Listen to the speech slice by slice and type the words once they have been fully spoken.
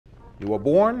You were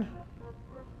born,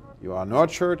 you are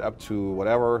nurtured up to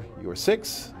whatever, you're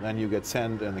 6, then you get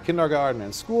sent in the kindergarten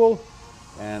and school,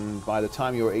 and by the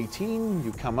time you're 18,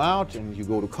 you come out and you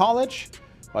go to college.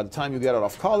 By the time you get out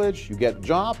of college, you get a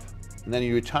job, and then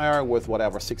you retire with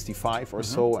whatever, 65 or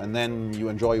so, and then you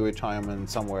enjoy your retirement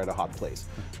somewhere at a hot place,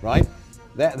 right?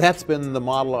 That's been the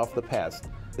model of the past.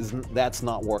 That's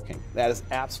not working. That is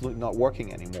absolutely not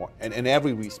working anymore, in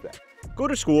every respect. Go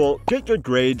to school, get good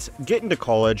grades, get into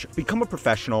college, become a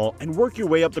professional, and work your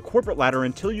way up the corporate ladder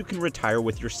until you can retire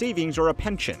with your savings or a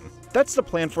pension. That's the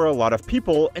plan for a lot of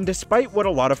people, and despite what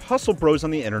a lot of hustle bros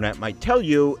on the internet might tell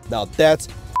you, now that's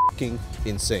f***ing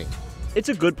insane. It's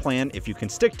a good plan if you can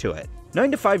stick to it.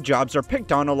 9-to-5 jobs are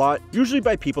picked on a lot, usually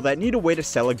by people that need a way to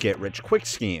sell a get-rich-quick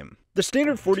scheme. The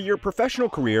standard 40-year professional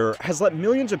career has let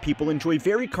millions of people enjoy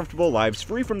very comfortable lives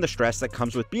free from the stress that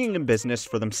comes with being in business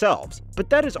for themselves, but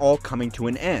that is all coming to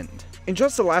an end. In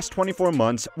just the last 24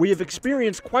 months, we have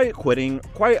experienced quiet quitting,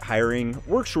 quiet hiring,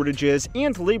 work shortages,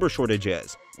 and labor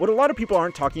shortages. What a lot of people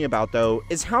aren't talking about, though,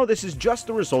 is how this is just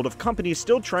the result of companies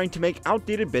still trying to make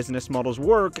outdated business models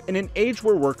work in an age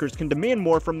where workers can demand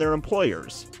more from their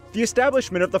employers. The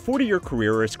establishment of the 40-year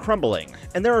career is crumbling,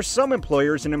 and there are some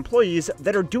employers and employees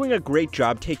that are doing a great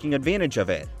job taking advantage of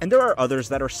it, and there are others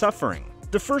that are suffering.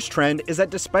 The first trend is that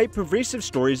despite pervasive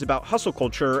stories about hustle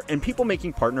culture and people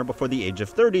making partner before the age of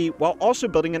 30 while also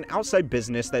building an outside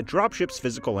business that dropships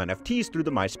physical NFTs through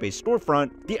the MySpace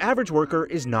storefront, the average worker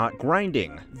is not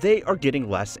grinding. They are getting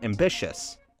less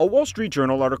ambitious. A Wall Street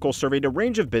Journal article surveyed a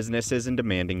range of businesses in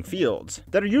demanding fields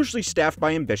that are usually staffed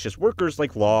by ambitious workers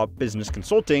like law, business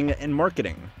consulting, and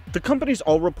marketing. The companies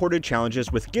all reported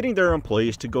challenges with getting their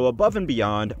employees to go above and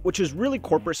beyond, which is really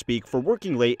corporate speak for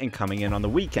working late and coming in on the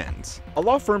weekends. A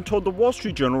law firm told the Wall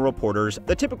Street Journal reporters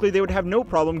that typically they would have no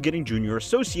problem getting junior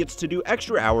associates to do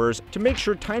extra hours to make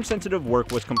sure time-sensitive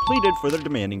work was completed for their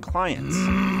demanding clients.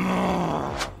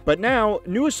 But now,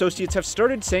 new associates have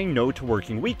started saying no to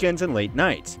working weekends and late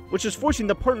nights, which is forcing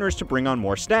the partners to bring on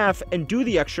more staff and do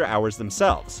the extra hours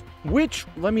themselves. Which,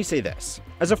 let me say this,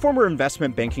 as a former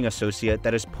investment banking associate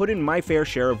that has put in my fair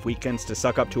share of weekends to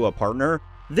suck up to a partner,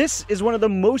 this is one of the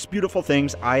most beautiful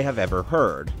things I have ever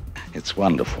heard. It's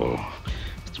wonderful.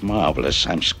 It's marvelous.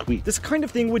 I'm squeaked. This kind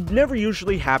of thing would never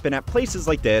usually happen at places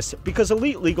like this because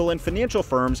elite legal and financial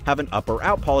firms have an up or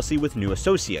out policy with new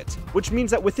associates, which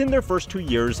means that within their first 2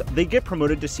 years, they get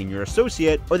promoted to senior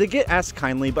associate or they get asked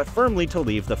kindly but firmly to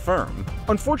leave the firm.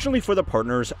 Unfortunately for the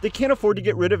partners, they can't afford to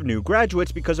get rid of new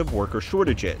graduates because of worker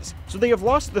shortages, so they have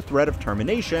lost the threat of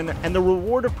termination and the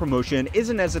reward of promotion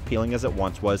isn't as appealing as it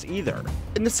once was either.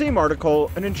 In the same article,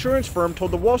 an insurance firm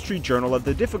told the Wall Street Journal of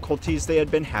the difficulties they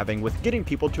had been having with getting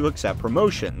people to accept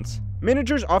promotions.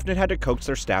 Managers often had to coax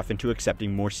their staff into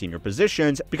accepting more senior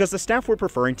positions because the staff were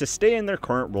preferring to stay in their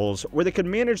current roles where they could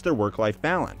manage their work-life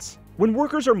balance. When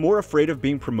workers are more afraid of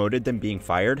being promoted than being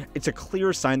fired, it's a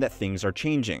clear sign that things are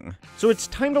changing. So it's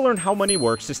time to learn how money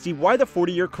works to see why the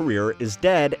 40-year career is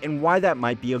dead and why that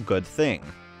might be a good thing.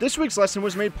 This week's lesson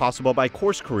was made possible by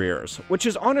Course Careers, which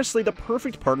is honestly the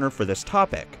perfect partner for this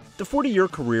topic. The 40-year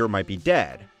career might be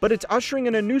dead, but it's ushering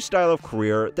in a new style of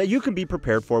career that you can be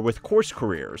prepared for with Course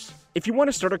Careers. If you want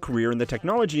to start a career in the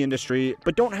technology industry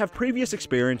but don't have previous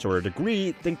experience or a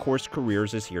degree, then Course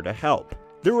Careers is here to help.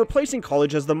 They're replacing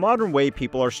college as the modern way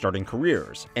people are starting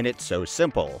careers, and it's so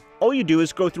simple. All you do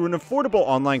is go through an affordable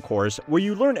online course where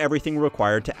you learn everything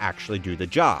required to actually do the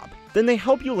job. Then they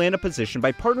help you land a position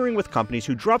by partnering with companies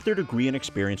who drop their degree and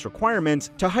experience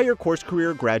requirements to hire Course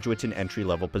Career graduates in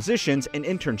entry-level positions and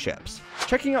internships.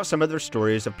 Checking out some of their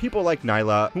stories of people like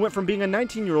Nyla, who went from being a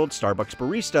 19-year-old Starbucks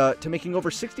barista to making over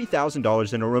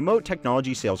 $60,000 in a remote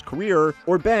technology sales career,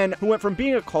 or Ben, who went from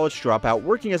being a college dropout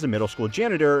working as a middle school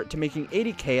janitor to making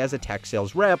 $80K as a tech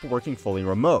sales rep working fully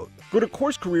remote. Go to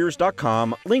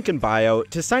CourseCareers.com, link in bio,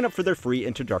 to sign up for their free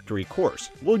introductory course,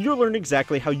 where you'll learn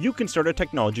exactly how you can start a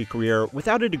technology career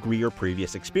without a degree or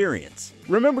previous experience.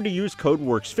 Remember to use code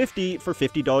WORKS50 for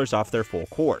 $50 off their full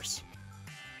course.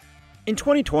 In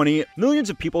 2020, millions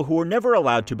of people who were never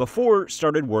allowed to before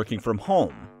started working from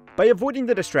home. By avoiding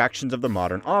the distractions of the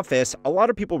modern office, a lot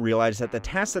of people realized that the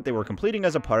tasks that they were completing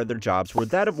as a part of their jobs were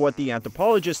that of what the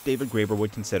anthropologist David Graeber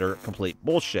would consider complete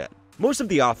bullshit. Most of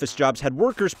the office jobs had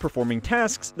workers performing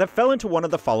tasks that fell into one of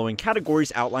the following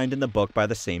categories outlined in the book by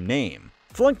the same name.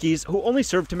 Flunkies who only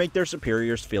serve to make their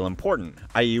superiors feel important,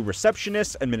 i.e.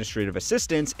 receptionists, administrative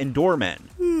assistants, and doormen.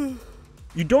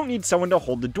 You don't need someone to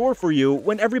hold the door for you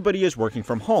when everybody is working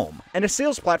from home, and a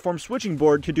sales platform switching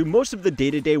board to do most of the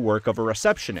day-to-day work of a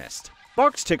receptionist.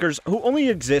 Box tickers who only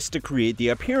exist to create the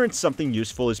appearance something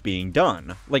useful is being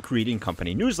done, like reading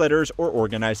company newsletters or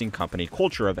organizing company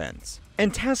culture events.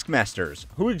 And taskmasters,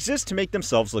 who exist to make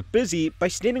themselves look busy by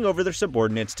standing over their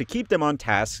subordinates to keep them on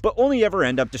task, but only ever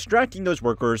end up distracting those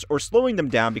workers or slowing them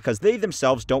down because they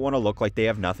themselves don't want to look like they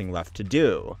have nothing left to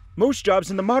do. Most jobs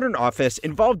in the modern office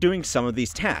involve doing some of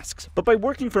these tasks, but by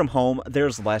working from home,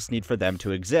 there's less need for them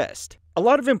to exist. A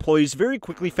lot of employees very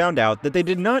quickly found out that they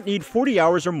did not need 40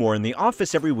 hours or more in the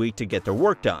office every week to get their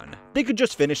work done. They could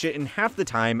just finish it in half the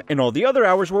time, and all the other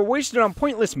hours were wasted on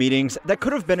pointless meetings that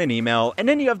could have been an email and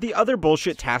any of the other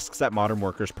bullshit tasks that modern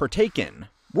workers partake in.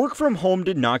 Work from home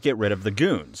did not get rid of the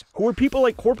goons, who were people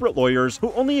like corporate lawyers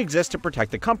who only exist to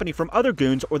protect the company from other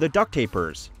goons, or the duct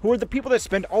tapers, who are the people that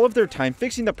spend all of their time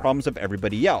fixing the problems of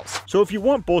everybody else. So if you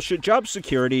want bullshit job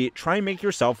security, try and make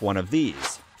yourself one of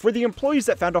these. For the employees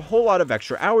that found a whole lot of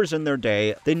extra hours in their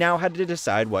day, they now had to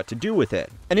decide what to do with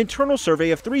it. An internal survey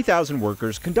of 3,000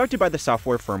 workers conducted by the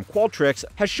software firm Qualtrics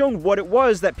has shown what it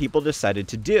was that people decided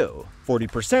to do.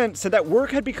 40% said that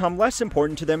work had become less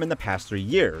important to them in the past 3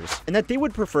 years, and that they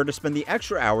would prefer to spend the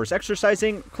extra hours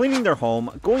exercising, cleaning their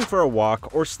home, going for a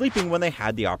walk, or sleeping when they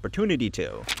had the opportunity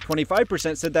to.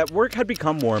 25% said that work had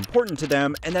become more important to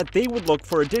them, and that they would look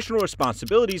for additional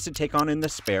responsibilities to take on in the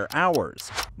spare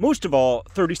hours. Most of all,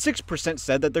 36%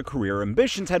 said that their career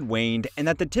ambitions had waned, and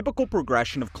that the typical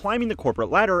progression of climbing the corporate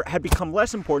ladder had become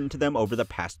less important to them over the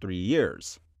past 3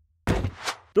 years.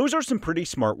 Those are some pretty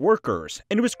smart workers,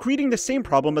 and it was creating the same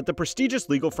problem that the prestigious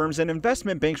legal firms and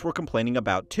investment banks were complaining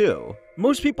about too.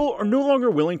 Most people are no longer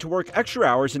willing to work extra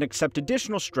hours and accept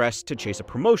additional stress to chase a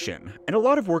promotion, and a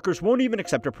lot of workers won't even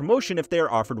accept a promotion if they are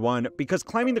offered one because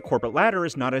climbing the corporate ladder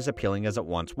is not as appealing as it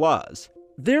once was.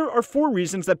 There are 4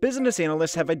 reasons that business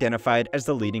analysts have identified as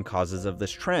the leading causes of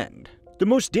this trend. The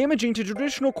most damaging to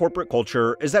traditional corporate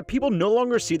culture is that people no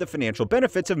longer see the financial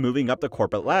benefits of moving up the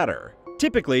corporate ladder.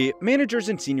 Typically, managers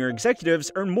and senior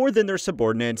executives earn more than their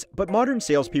subordinates, but modern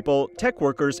salespeople, tech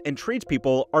workers, and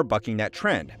tradespeople are bucking that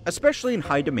trend, especially in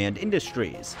high-demand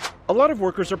industries. A lot of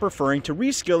workers are preferring to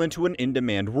reskill into an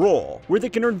in-demand role, where they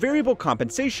can earn variable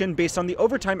compensation based on the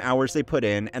overtime hours they put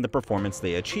in and the performance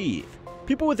they achieve.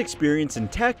 People with experience in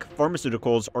tech,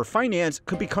 pharmaceuticals, or finance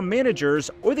could become managers,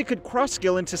 or they could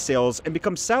cross-skill into sales and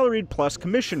become salaried plus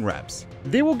commission reps.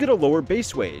 They will get a lower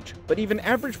base wage, but even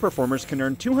average performers can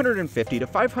earn $250,000 to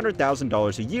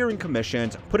 $500,000 a year in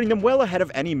commissions, putting them well ahead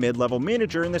of any mid-level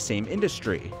manager in the same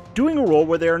industry. Doing a role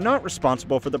where they are not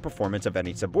responsible for the performance of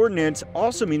any subordinates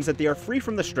also means that they are free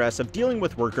from the stress of dealing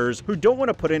with workers who don't want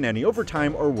to put in any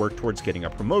overtime or work towards getting a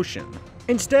promotion.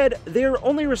 Instead, they are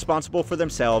only responsible for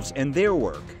themselves and their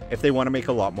work. If they want to make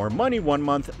a lot more money one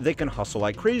month, they can hustle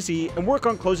like crazy and work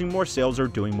on closing more sales or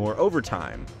doing more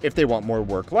overtime. If they want more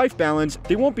work-life balance,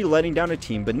 they won't be letting down a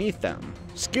team beneath them.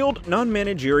 Skilled,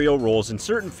 non-managerial roles in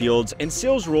certain fields and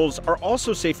sales roles are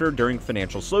also safer during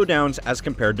financial slowdowns as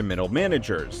compared to middle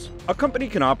managers. A company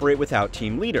can operate without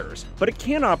team leaders, but it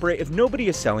can't operate if nobody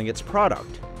is selling its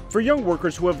product. For young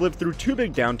workers who have lived through 2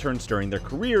 big downturns during their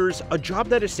careers, a job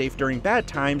that is safe during bad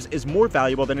times is more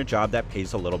valuable than a job that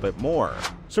pays a little bit more.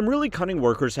 Some really cunning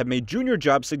workers have made junior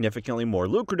jobs significantly more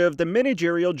lucrative than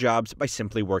managerial jobs by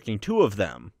simply working 2 of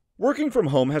them. Working from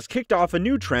home has kicked off a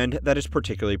new trend that is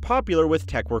particularly popular with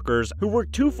tech workers who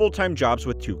work 2 full-time jobs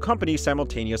with 2 companies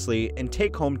simultaneously and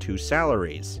take home 2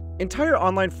 salaries. Entire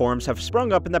online forums have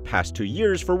sprung up in the past 2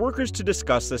 years for workers to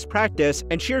discuss this practice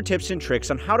and share tips and tricks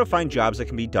on how to find jobs that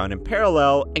can be done in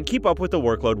parallel and keep up with the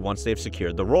workload once they've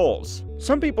secured the roles.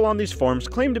 Some people on these forums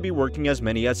claim to be working as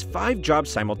many as 5 jobs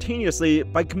simultaneously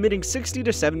by committing 60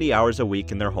 to 70 hours a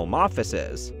week in their home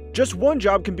offices. Just one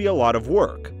job can be a lot of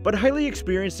work, but highly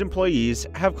experienced employees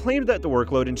have claimed that the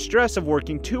workload and stress of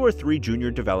working 2 or 3 junior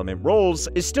development roles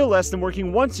is still less than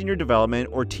working 1 senior development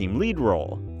or team lead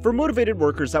role. For motivated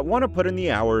workers that want to put in the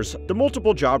hours, the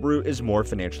multiple job route is more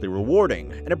financially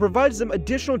rewarding, and it provides them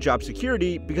additional job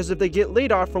security because if they get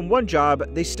laid off from one job,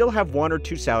 they still have 1 or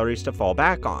 2 salaries to fall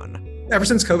back on. Ever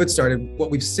since COVID started,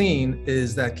 what we've seen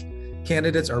is that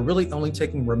candidates are really only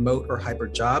taking remote or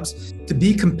hybrid jobs. To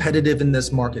be competitive in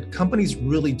this market, companies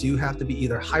really do have to be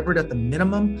either hybrid at the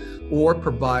minimum or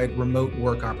provide remote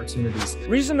work opportunities.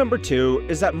 Reason number 2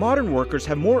 is that modern workers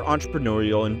have more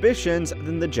entrepreneurial ambitions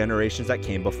than the generations that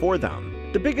came before them.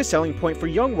 The biggest selling point for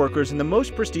young workers in the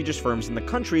most prestigious firms in the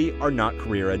country are not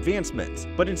career advancements,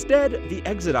 but instead the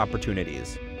exit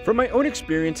opportunities. From my own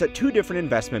experience at 2 different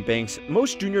investment banks,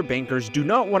 most junior bankers do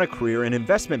not want a career in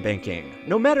investment banking,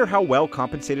 no matter how well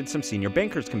compensated some senior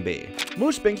bankers can be.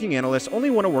 Most banking analysts only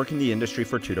want to work in the industry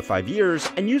for 2 to 5 years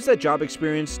and use that job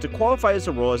experience to qualify as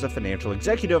a role as a financial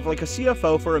executive like a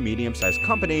CFO for a medium-sized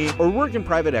company or work in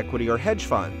private equity or hedge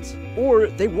funds. Or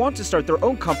they want to start their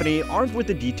own company armed with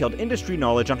the detailed industry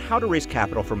knowledge on how to raise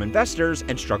capital from investors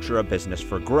and structure a business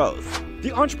for growth.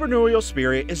 The entrepreneurial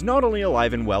spirit is not only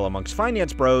alive and well amongst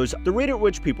finance bros, the rate at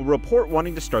which people report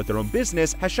wanting to start their own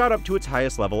business has shot up to its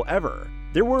highest level ever.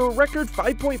 There were a record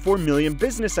 5.4 million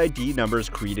business ID numbers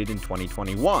created in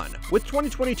 2021, with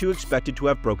 2022 expected to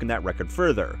have broken that record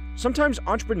further. Sometimes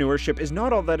entrepreneurship is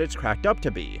not all that it's cracked up to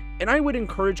be, and I would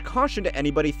encourage caution to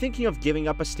anybody thinking of giving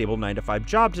up a stable 9-to-5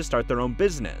 job to start their own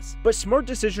business. But smart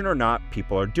decision or not,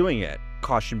 people are doing it.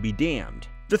 Caution be damned.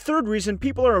 The third reason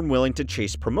people are unwilling to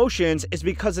chase promotions is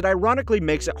because it ironically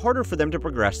makes it harder for them to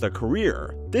progress their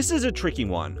career. This is a tricky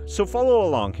one, so follow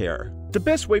along here. The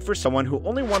best way for someone who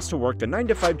only wants to work the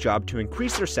 9-to-5 job to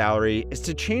increase their salary is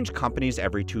to change companies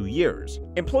every 2 years.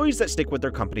 Employees that stick with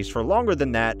their companies for longer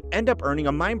than that end up earning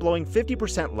a mind-blowing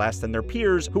 50% less than their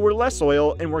peers who were less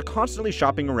loyal and were constantly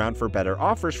shopping around for better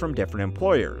offers from different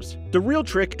employers. The real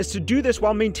trick is to do this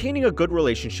while maintaining a good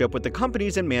relationship with the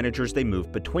companies and managers they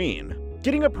move between.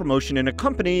 Getting a promotion in a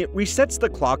company resets the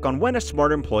clock on when a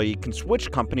smart employee can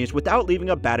switch companies without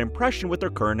leaving a bad impression with their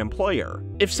current employer.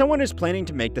 If someone is planning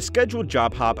to make the scheduled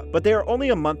job hop, but they are only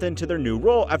a month into their new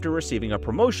role after receiving a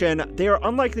promotion, they are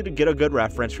unlikely to get a good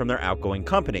reference from their outgoing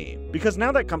company, because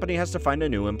now that company has to find a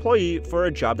new employee for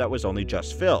a job that was only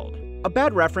just filled. A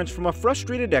bad reference from a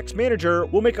frustrated ex-manager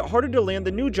will make it harder to land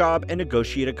the new job and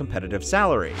negotiate a competitive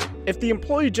salary. If the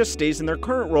employee just stays in their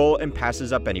current role and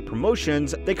passes up any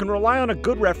promotions, they can rely on a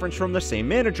good reference from the same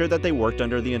manager that they worked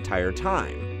under the entire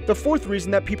time. The fourth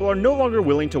reason that people are no longer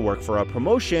willing to work for a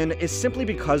promotion is simply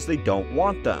because they don't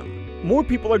want them. More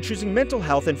people are choosing mental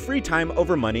health and free time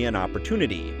over money and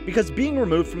opportunity, because being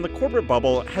removed from the corporate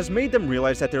bubble has made them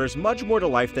realize that there is much more to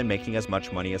life than making as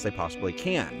much money as they possibly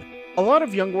can. A lot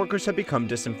of young workers have become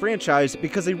disenfranchised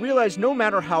because they realize no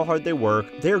matter how hard they work,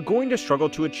 they are going to struggle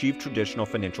to achieve traditional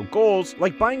financial goals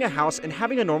like buying a house and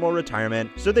having a normal retirement,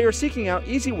 so they are seeking out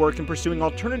easy work and pursuing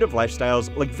alternative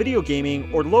lifestyles like video gaming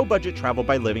or low-budget travel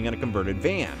by living in a converted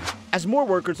van. As more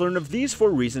workers learn of these 4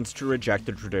 reasons to reject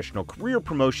the traditional career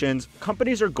promotions,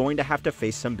 companies are going to have to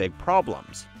face some big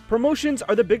problems. Promotions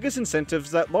are the biggest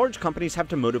incentives that large companies have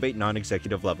to motivate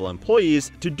non-executive level employees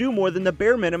to do more than the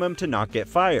bare minimum to not get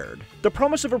fired. The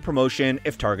promise of a promotion,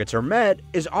 if targets are met,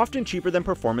 is often cheaper than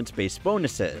performance-based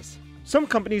bonuses. Some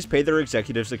companies pay their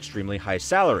executives extremely high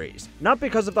salaries, not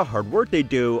because of the hard work they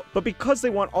do, but because they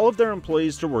want all of their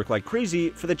employees to work like crazy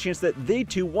for the chance that they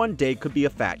too one day could be a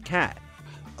fat cat.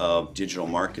 Of digital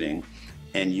marketing,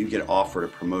 and you get offered a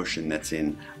promotion that's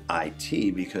in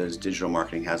IT because digital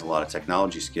marketing has a lot of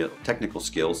technical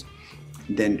skills,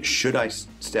 then should I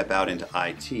step out into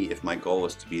IT if my goal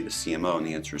is to be the CMO? And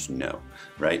the answer is no,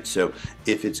 right? So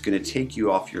if it's going to take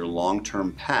you off your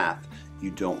long-term path,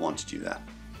 you don't want to do that.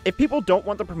 If people don't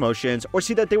want the promotions or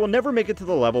see that they will never make it to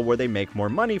the level where they make more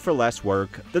money for less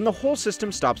work, then the whole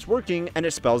system stops working and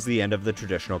it spells the end of the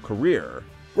traditional career.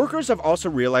 Workers have also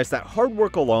realized that hard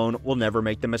work alone will never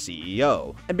make them a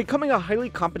CEO, and becoming a highly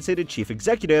compensated chief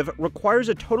executive requires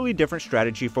a totally different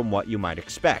strategy from what you might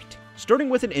expect, starting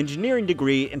with an engineering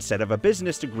degree instead of a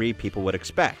business degree people would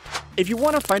expect. If you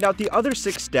want to find out the other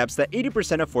 6 steps that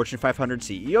 80% of Fortune 500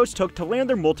 CEOs took to land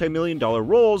their multi-million-dollar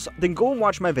roles, then go and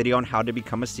watch my video on how to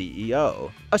become a CEO.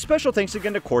 A special thanks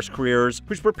again to Course Careers,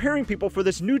 who's preparing people for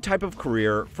this new type of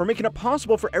career for making it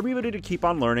possible for everybody to keep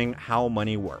on learning how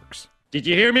money works. Did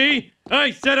you hear me?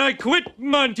 I said I quit,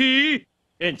 Monty!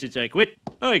 And since I quit,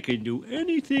 I can do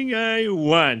anything I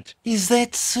want. Is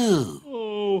that so?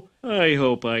 Oh, I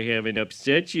hope I haven't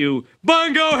upset you.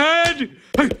 Bongo head!